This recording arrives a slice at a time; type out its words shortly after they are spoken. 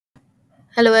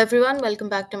Hello everyone, welcome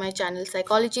back to my channel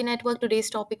Psychology Network. Today's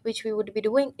topic which we would be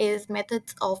doing is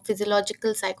methods of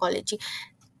physiological psychology.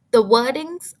 The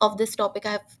wordings of this topic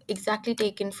I have exactly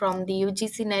taken from the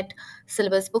UGC Net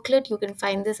syllabus booklet. You can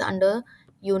find this under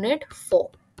Unit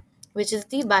 4, which is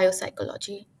the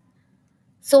biopsychology.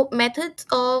 So methods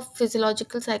of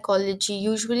physiological psychology,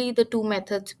 usually the two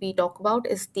methods we talk about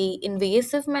is the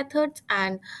invasive methods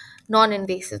and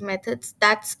non-invasive methods.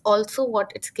 That's also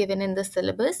what it's given in the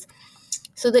syllabus.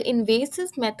 So the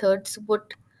invasive methods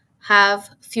would have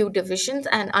few divisions,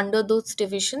 and under those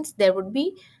divisions there would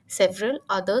be several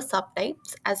other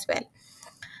subtypes as well.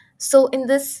 So in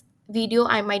this video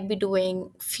I might be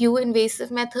doing few invasive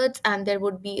methods, and there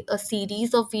would be a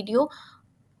series of video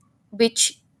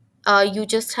which you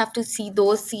just have to see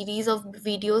those series of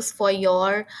videos for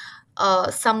your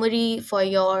summary, for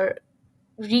your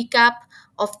recap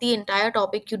of the entire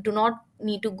topic. You do not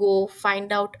need to go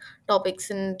find out topics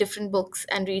in different books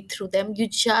and read through them. You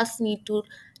just need to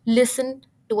listen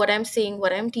to what I'm saying,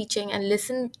 what I'm teaching, and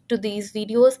listen to these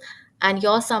videos, and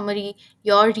your summary,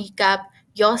 your recap,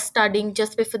 your studying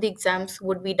just before the exams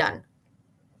would be done.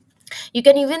 You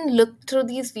can even look through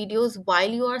these videos while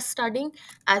you are studying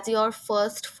as your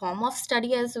first form of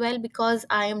study as well, because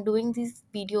I am doing these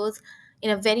videos in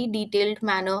a very detailed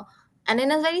manner and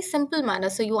in a very simple manner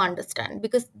so you understand,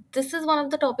 because this is one of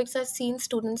the topics I've seen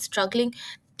students struggling.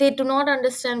 They do not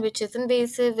understand which is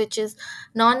invasive, which is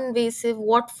non-invasive,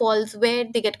 what falls where.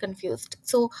 They get confused.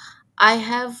 So I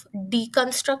have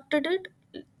deconstructed it,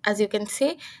 as you can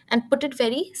say, and put it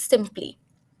very simply.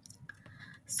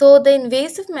 So the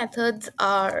invasive methods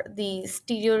are the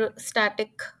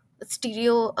stereotaxic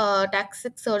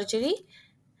surgery,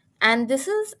 and this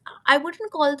is, I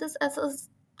wouldn't call this as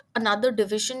another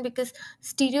division, because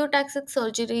stereotaxic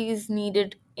surgery is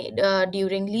needed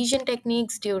during lesion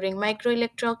techniques, during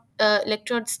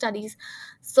electrode studies.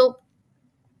 So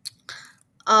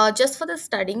just for the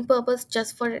studying purpose,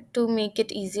 just for to make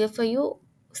it easier for you,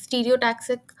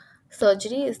 stereotaxic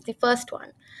surgery is the first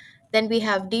one. Then we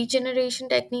have degeneration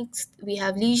techniques, we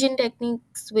have lesion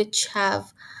techniques, which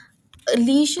have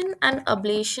lesion and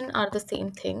ablation are the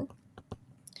same thing,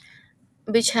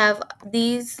 which have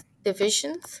these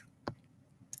divisions.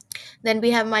 Then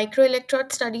we have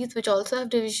microelectrode studies, which also have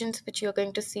divisions, which you're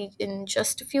going to see in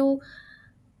just a few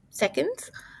seconds.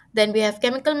 Then we have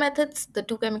chemical methods. The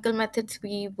two chemical methods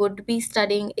we would be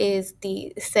studying is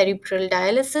the cerebral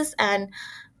dialysis and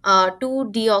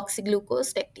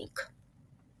 2-deoxyglucose technique.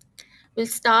 We'll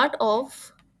start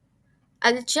off.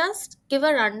 I'll just give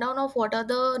a rundown of what are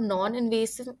the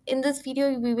non-invasive. In this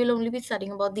video, we will only be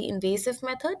studying about the invasive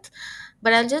methods,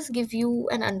 but I'll just give you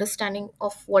an understanding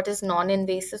of what is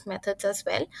non-invasive methods as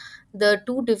well. The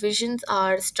two divisions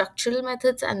are structural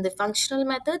methods and the functional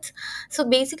methods. So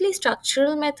basically,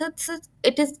 structural methods,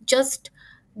 it is just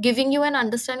giving you an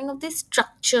understanding of the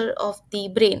structure of the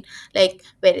brain, like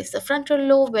where is the frontal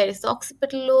lobe, where is the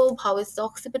occipital lobe, how is the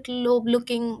occipital lobe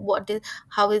looking, what is,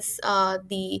 how is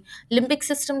the limbic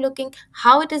system looking,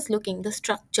 how it is looking, the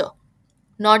structure,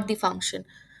 not the function.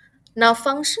 Now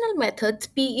functional methods,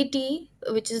 PET,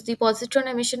 which is the positron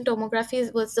emission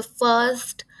tomography, was the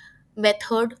first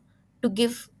method to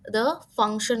give the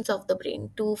functions of the brain,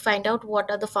 to find out what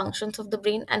are the functions of the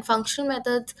brain. And functional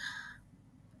methods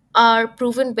are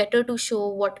proven better to show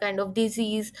what kind of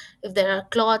disease, if there are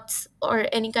clots or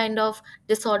any kind of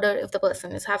disorder if the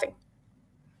person is having.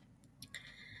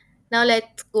 Now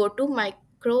let's go to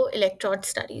microelectrode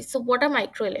studies. So what are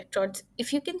microelectrodes?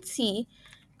 If you can see,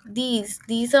 these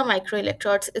are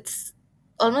microelectrodes. It's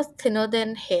almost thinner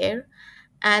than hair,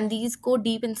 and these go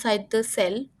deep inside the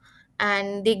cell,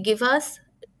 and they give us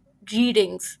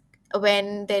readings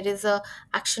when there is a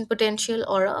action potential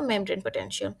or a membrane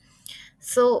potential.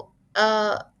 So,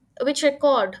 which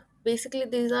record, basically,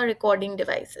 these are recording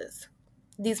devices,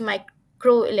 these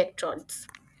microelectrodes.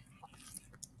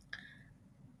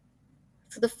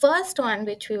 So, the first one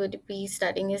which we would be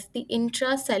studying is the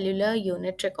intracellular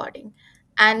unit recording.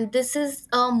 And this is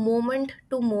a moment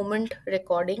to moment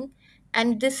recording.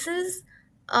 And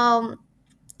um,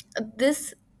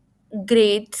 this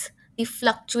grades the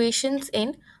fluctuations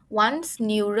in one's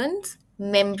neuron's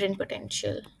membrane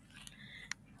potential.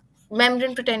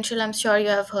 Membrane potential, I'm sure you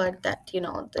have heard that,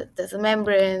 there's a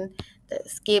membrane,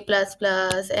 there's K plus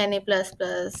plus, Na plus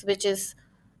plus, which is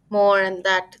more, and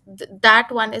that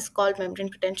one is called membrane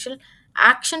potential.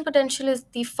 Action potential is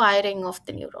the firing of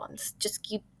the neurons. Just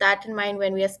keep that in mind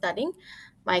when we are studying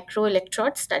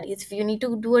microelectrode studies. If you need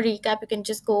to do a recap, you can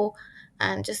just go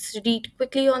and just read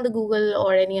quickly on the Google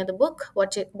or any other book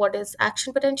what is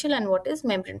action potential and what is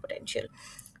membrane potential,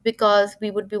 because we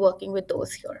would be working with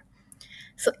those here.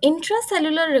 So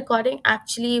intracellular recording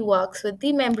actually works with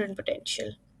the membrane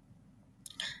potential,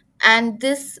 and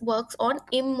this works on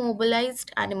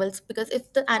immobilized animals, because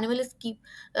if the animal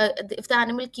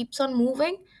keeps on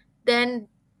moving, then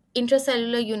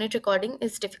intracellular unit recording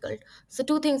is difficult. So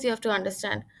two things you have to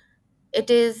understand: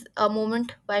 it is a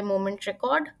moment by moment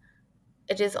record,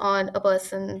 it is on a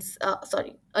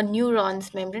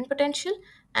neuron's membrane potential,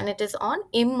 and it is on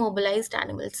immobilized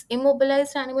animals.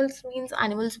 Immobilized animals means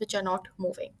animals which are not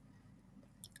moving.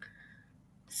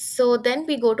 So then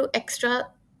we go to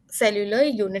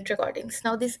extracellular unit recordings.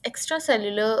 Now, this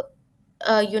extracellular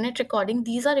unit recording,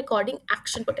 these are recording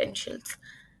action potentials.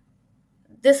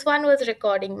 This one was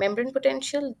recording membrane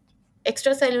potential.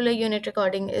 Extracellular unit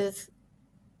recording is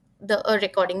the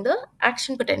recording the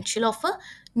action potential of a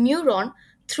neuron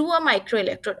through a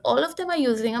microelectrode. All of them are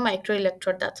using a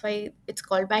microelectrode. That's why it's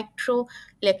called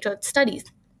microelectrode studies.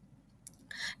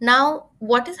 Now,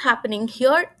 what is happening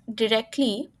here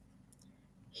directly?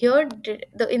 In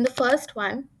the first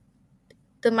one,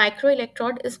 the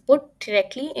microelectrode is put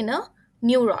directly in a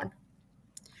neuron,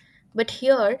 but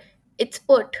here it's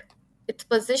put it's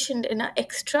positioned in an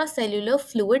extracellular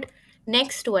fluid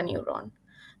next to a neuron.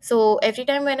 So every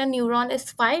time when a neuron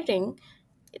is firing,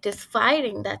 it is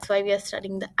firing, that's why we are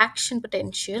studying the action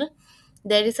potential.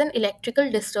 There is an electrical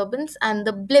disturbance, and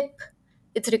the blip,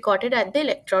 it's recorded at the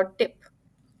electrode tip.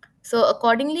 So,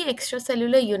 accordingly,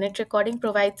 extracellular unit recording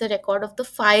provides a record of the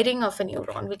firing of a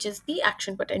neuron, which is the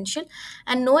action potential,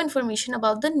 and no information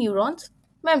about the neuron's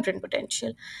membrane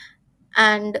potential.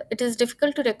 And it is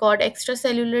difficult to record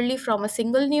extracellularly from a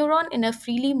single neuron in a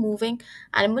freely moving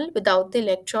animal without the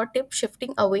electrode tip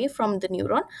shifting away from the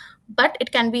neuron, but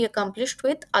it can be accomplished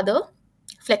with other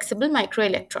flexible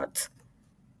microelectrodes.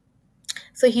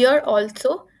 So, here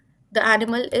also the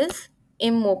animal is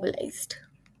immobilized.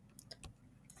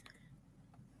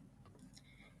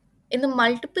 In the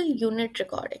multiple unit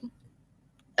recording,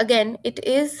 again, it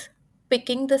is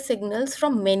picking the signals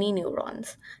from many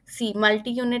neurons. See,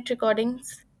 multi-unit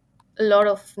recordings, a lot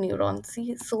of neurons.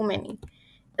 See, so many.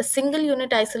 A single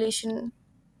unit isolation,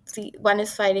 see, one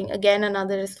is firing, again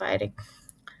another is firing.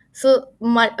 So,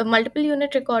 a multiple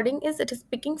unit recording is it is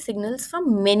picking signals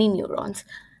from many neurons.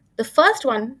 The first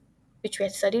one, which we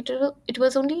had studied, it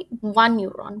was only one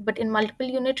neuron, but in multiple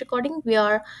unit recording, we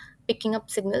are picking up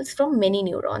signals from many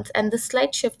neurons, and the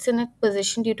slight shifts in its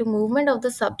position due to movement of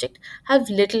the subject have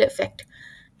little effect.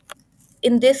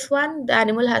 In this one, the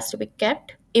animal has to be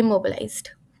kept immobilized,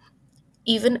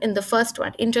 even in the first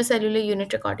one, intracellular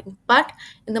unit recording. But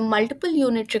in the multiple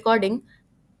unit recording,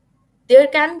 there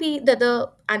can be that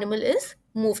the animal is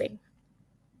moving.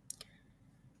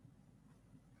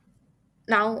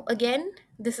 Now, again,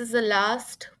 this is the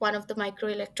last one of the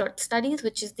microelectrode studies,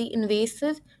 which is the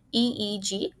invasive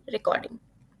EEG recording.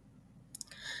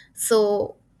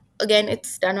 So, again,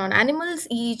 it's done on animals.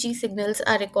 EEG signals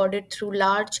are recorded through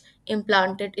large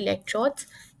implanted electrodes.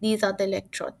 These are the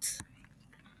electrodes.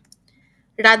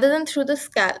 Rather than through the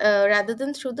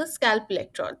scalp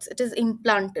electrodes, it is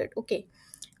implanted. Okay.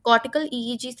 Cortical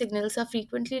EEG signals are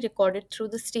frequently recorded through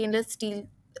the stainless steel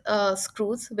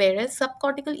screws, whereas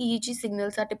subcortical EEG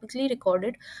signals are typically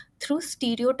recorded through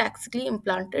stereotaxically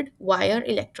implanted wire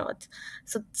electrodes.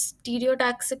 So,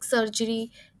 stereotaxic surgery,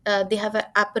 they have an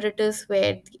apparatus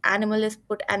where the animal is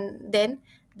put, and then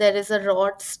there is a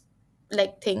rod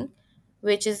like thing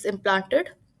which is implanted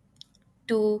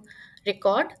to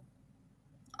record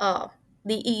uh,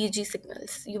 the EEG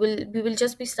signals. We will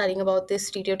just be studying about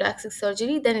this stereotaxic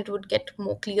surgery, then it would get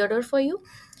more clearer for you.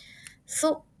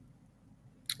 So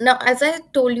now, as I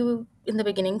told you in the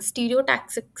beginning,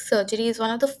 stereotaxic surgery is one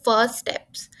of the first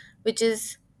steps, which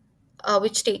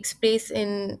takes place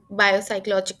in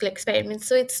biopsychological experiments.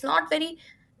 So it's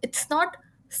not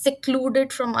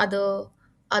secluded from other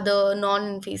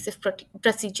non-invasive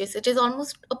procedures. It is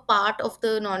almost a part of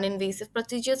the non-invasive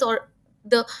procedures, or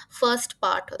the first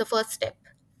part, or the first step.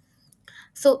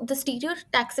 So the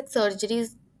stereotaxic surgery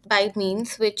is by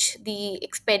means which the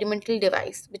experimental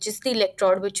device, which is the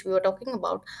electrode which we were talking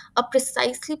about, are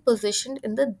precisely positioned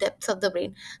in the depths of the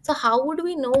brain. So how would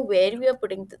we know where we are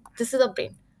putting this is a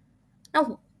brain?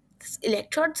 Now,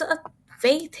 electrodes are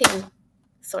very thin.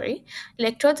 Sorry,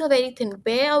 electrodes are very thin.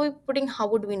 Where are we putting? How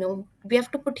would we know? We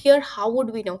have to put here. How would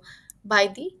we know? By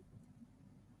the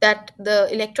that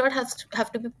the electrode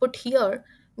have to be put here.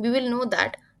 We will know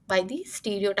that by the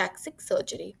stereotaxic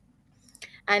surgery.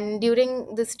 And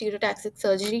during the stereotaxic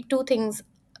surgery, two things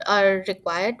are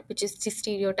required, which is the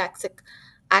stereotaxic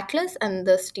atlas and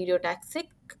the stereotaxic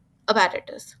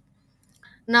apparatus.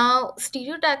 Now,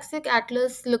 stereotaxic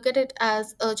atlas, look at it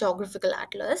as a geographical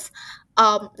atlas.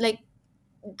 Like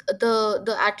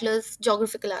the atlas,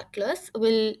 geographical atlas,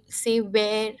 will say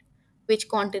where which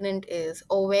continent is,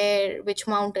 or where which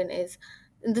mountain is.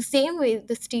 In the same way,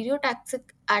 the stereotaxic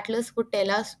atlas would tell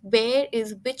us where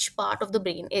is which part of the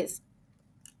brain is.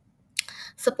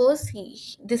 Suppose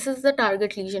this is the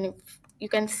target lesion. If you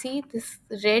can see this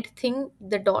red thing,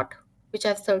 the dot which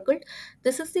I've circled,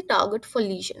 this is the target for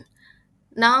lesion.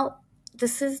 Now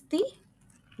this is the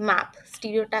map,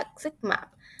 stereotaxic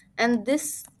map, and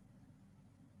this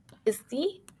is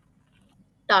the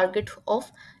target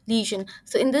of lesion.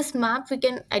 So in this map we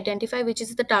can identify which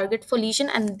is the target for lesion,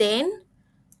 and then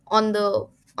on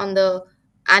the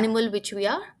animal which we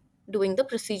are doing the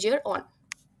procedure on.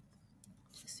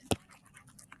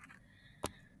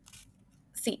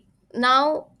 See,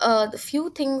 now the few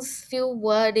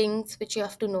wordings which you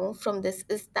have to know from this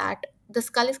is that the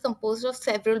skull is composed of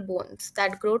several bones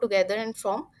that grow together and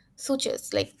form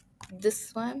sutures, like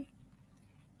this one,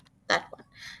 that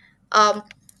one.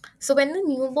 So when the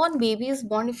newborn baby is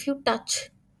born, if you touch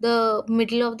the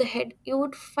middle of the head, you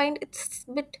would find it's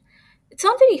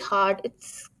not very hard.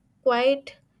 It's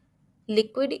quite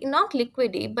liquidy, not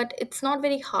liquidy, but it's not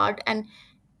very hard, and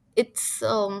it's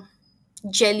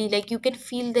jelly. Like you can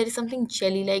feel there is something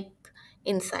jelly like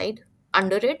inside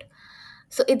under it.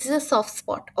 So it's the soft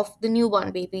spot of the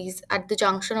newborn babies at the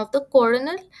junction of the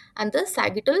coronal and the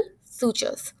sagittal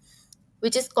sutures,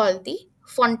 which is called the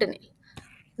fontanelle.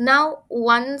 Now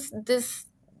once this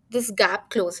gap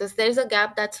closes, there is a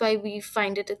gap, that's why we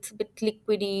find it's a bit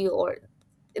liquidy, or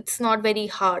it's not very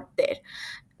hard there.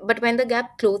 But when the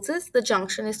gap closes, the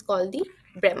junction is called the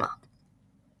brema.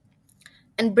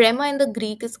 And brema in the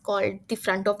Greek is called the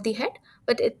front of the head,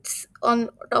 but it's on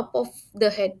top of the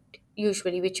head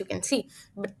usually, which you can see.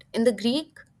 But in the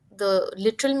Greek, the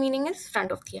literal meaning is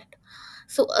front of the head.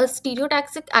 So a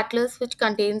stereotaxic atlas which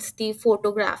contains the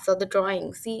photographs or the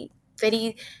drawings, the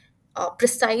very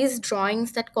precise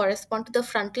drawings that correspond to the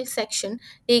frontal section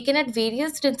taken at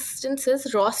various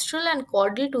distances, rostral and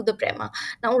caudal to the brema.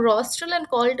 Now rostral and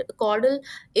caudal,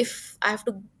 if I have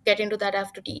to get into that, I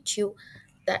have to teach you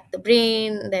that the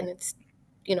brain, then it's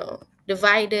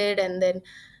divided, and then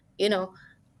you know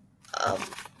um,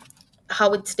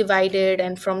 how it's divided,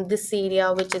 and from this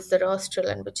area which is the rostral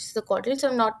and which is the caudal. So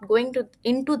I'm not going to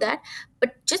into that,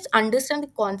 but just understand the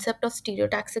concept of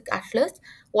stereotaxic atlas,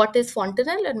 what is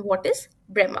fontanelle and what is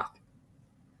brema.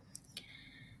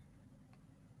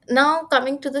 Now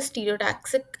coming to the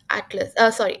stereotaxic atlas,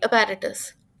 sorry,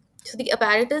 apparatus. So the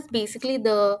apparatus, basically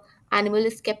the animal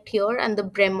is kept here, and the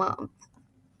brema,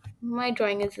 my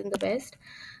drawing isn't the best,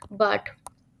 but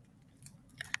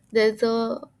there's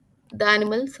the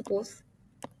animal, suppose,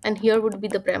 and here would be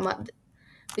the brahma,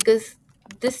 because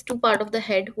this two part of the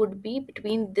head would be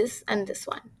between this and this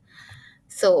one.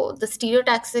 So the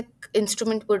stereotaxic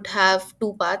instrument would have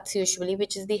two parts usually,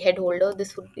 which is the head holder.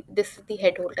 This is the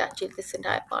head holder. Actually, this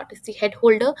entire part is the head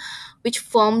holder, which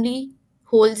firmly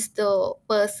holds the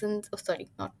person's, oh, sorry,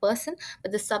 not person,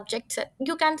 but the subject.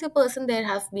 You can say person. There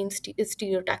have been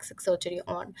stereotaxic surgery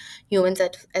on humans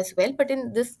as well, but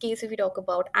in this case, if we talk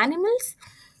about animals,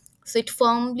 so it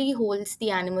firmly holds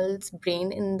the animal's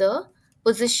brain in the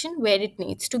position where it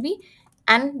needs to be,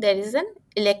 and there is an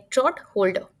electrode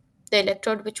holder. The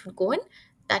electrode which would go in,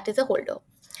 that is a holder,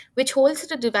 which holds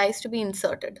the device to be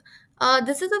inserted.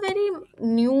 This is a very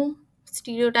new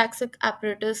stereotaxic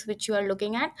apparatus which you are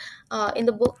looking at in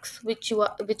the books, which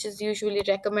is usually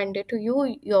recommended to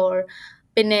you, your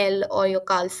Pinnell or your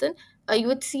Carlson. You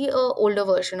would see a older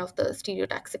version of the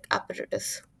stereotaxic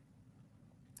apparatus.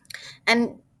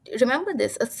 And remember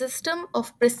this, a system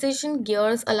of precision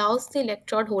gears allows the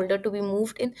electrode holder to be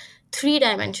moved in three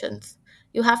dimensions.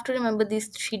 You have to remember these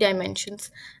three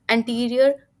dimensions: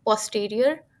 anterior,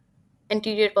 posterior,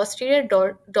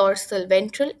 dorsal,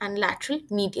 ventral, and lateral,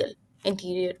 medial.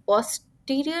 Anterior,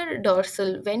 posterior,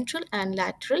 dorsal, ventral, and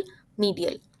lateral,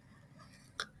 medial.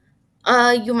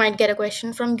 You might get a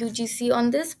question from UGC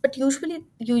on this, but usually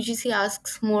UGC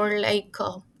asks more like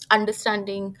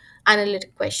understanding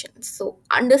analytic questions. So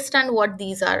understand what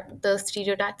these are: the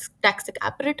stereotaxic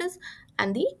apparatus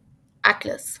and the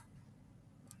atlas.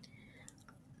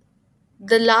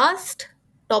 The last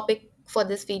topic for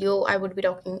this video I would be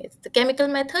talking is the chemical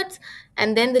methods,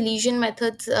 and then the lesion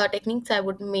methods techniques. I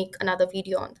would make another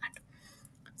video on that.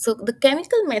 So the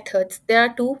chemical methods, there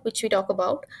are two which we talk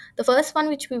about. The first one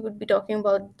which we would be talking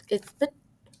about is the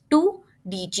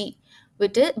 2DG,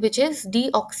 which is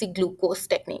deoxyglucose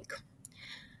technique.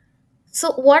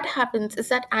 So what happens is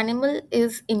that animal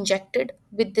is injected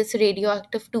with this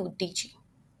radioactive 2DG.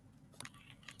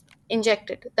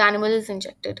 Injected. The animal is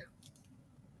injected.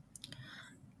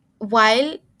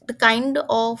 While the kind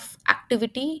of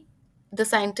activity the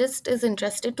scientist is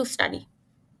interested to study,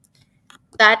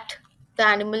 that the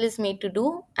animal is made to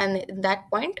do, and in that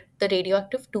point the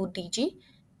radioactive 2dg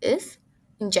is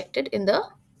injected in the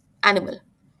animal.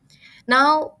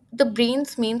 Now the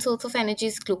brain's main source of energy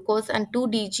is glucose, and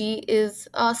 2dg is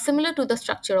similar to the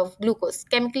structure of glucose.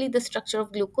 Chemically, the structure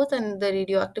of glucose and the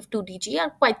radioactive 2dg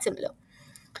are quite similar.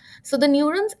 So the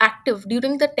neurons active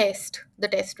during the test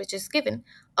which is given,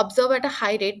 observe at a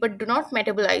high rate but do not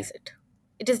metabolize it.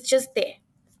 It is just there.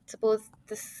 Suppose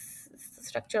this is the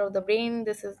structure of the brain,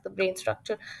 this is the brain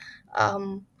structure,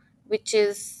 which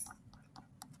is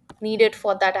needed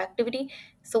for that activity.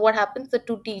 So what happens? The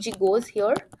 2TG goes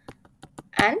here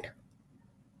and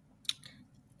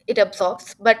it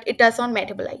absorbs, but it does not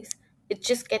metabolize. It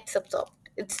just gets absorbed.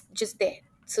 It's just there.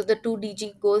 So the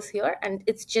 2DG goes here and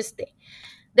it's just there.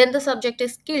 Then the subject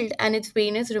is killed and its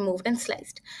brain is removed and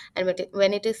sliced. And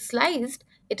when it is sliced,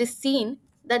 it is seen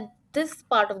that um, this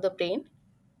part of the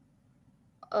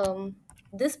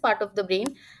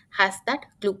brain has that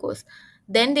glucose.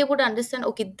 Then they would understand,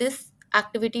 okay, this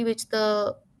activity which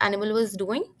the animal was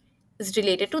doing is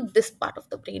related to this part of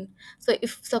the brain. So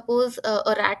if suppose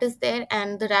a rat is there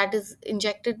and the rat is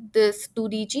injected this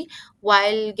 2DG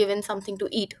while given something to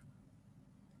eat,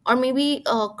 or maybe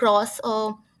cross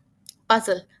a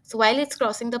puzzle. So while it's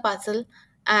crossing the puzzle,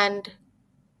 and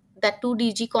that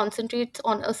 2DG concentrates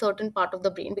on a certain part of the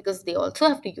brain, because they also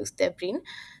have to use their brain.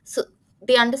 So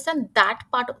they understand that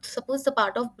part of, suppose the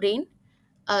part of brain,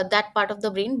 that part of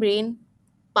the brain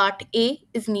part A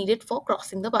is needed for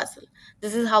crossing the puzzle.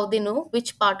 This is how they know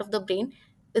which part of the brain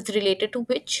is related to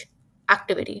which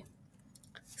activity.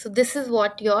 So this is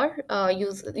what your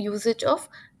usage of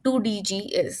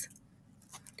 2DG is.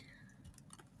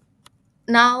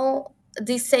 Now,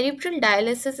 the cerebral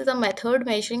dialysis is a method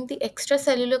measuring the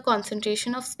extracellular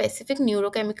concentration of specific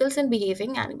neurochemicals in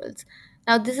behaving animals.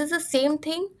 Now, this is the same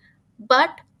thing,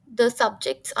 but the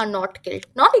subjects are not killed.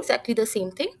 Not exactly the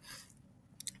same thing.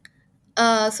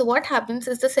 So, what happens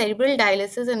is the cerebral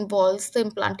dialysis involves the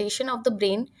implantation of the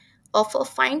brain of a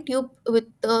fine tube with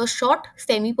a short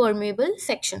semi permeable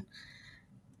section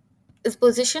is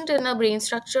positioned in a brain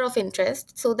structure of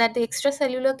interest so that the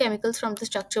extracellular chemicals from the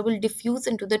structure will diffuse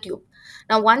into the tube.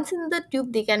 Now, once in the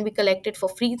tube, they can be collected for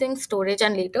freezing, storage,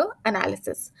 and later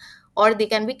analysis, or they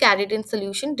can be carried in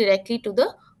solution directly to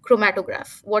the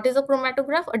chromatograph. What is a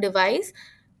chromatograph? A device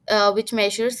which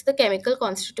measures the chemical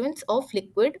constituents of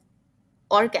liquid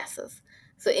or gases.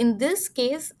 So, in this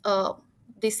case,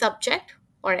 the subject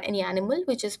or any animal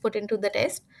which is put into the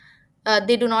test,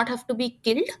 they do not have to be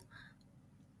killed.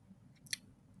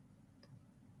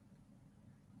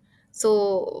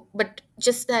 So, but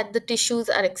just that the tissues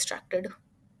are extracted.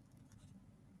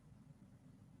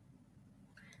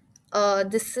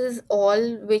 This is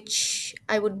all which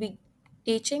I would be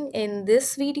teaching in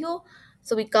this video.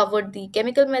 So we covered the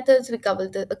chemical methods, we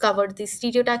covered the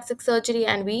stereotaxic surgery,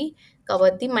 and we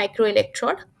covered the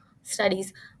microelectrode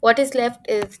studies. What is left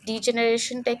is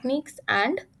degeneration techniques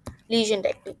and lesion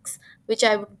techniques, which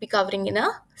I would be covering in a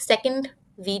second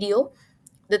video.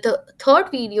 The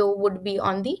third video would be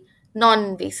on the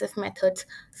non-invasive methods.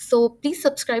 So please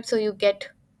subscribe so you get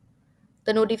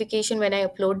the notification when I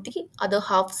upload the other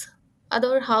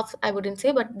halves I wouldn't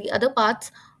say, but the other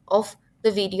parts of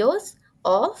the videos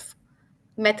of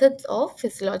methods of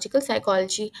physiological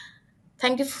psychology.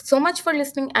 Thank you so much for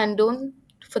listening, and don't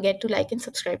forget to like and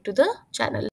subscribe to the channel.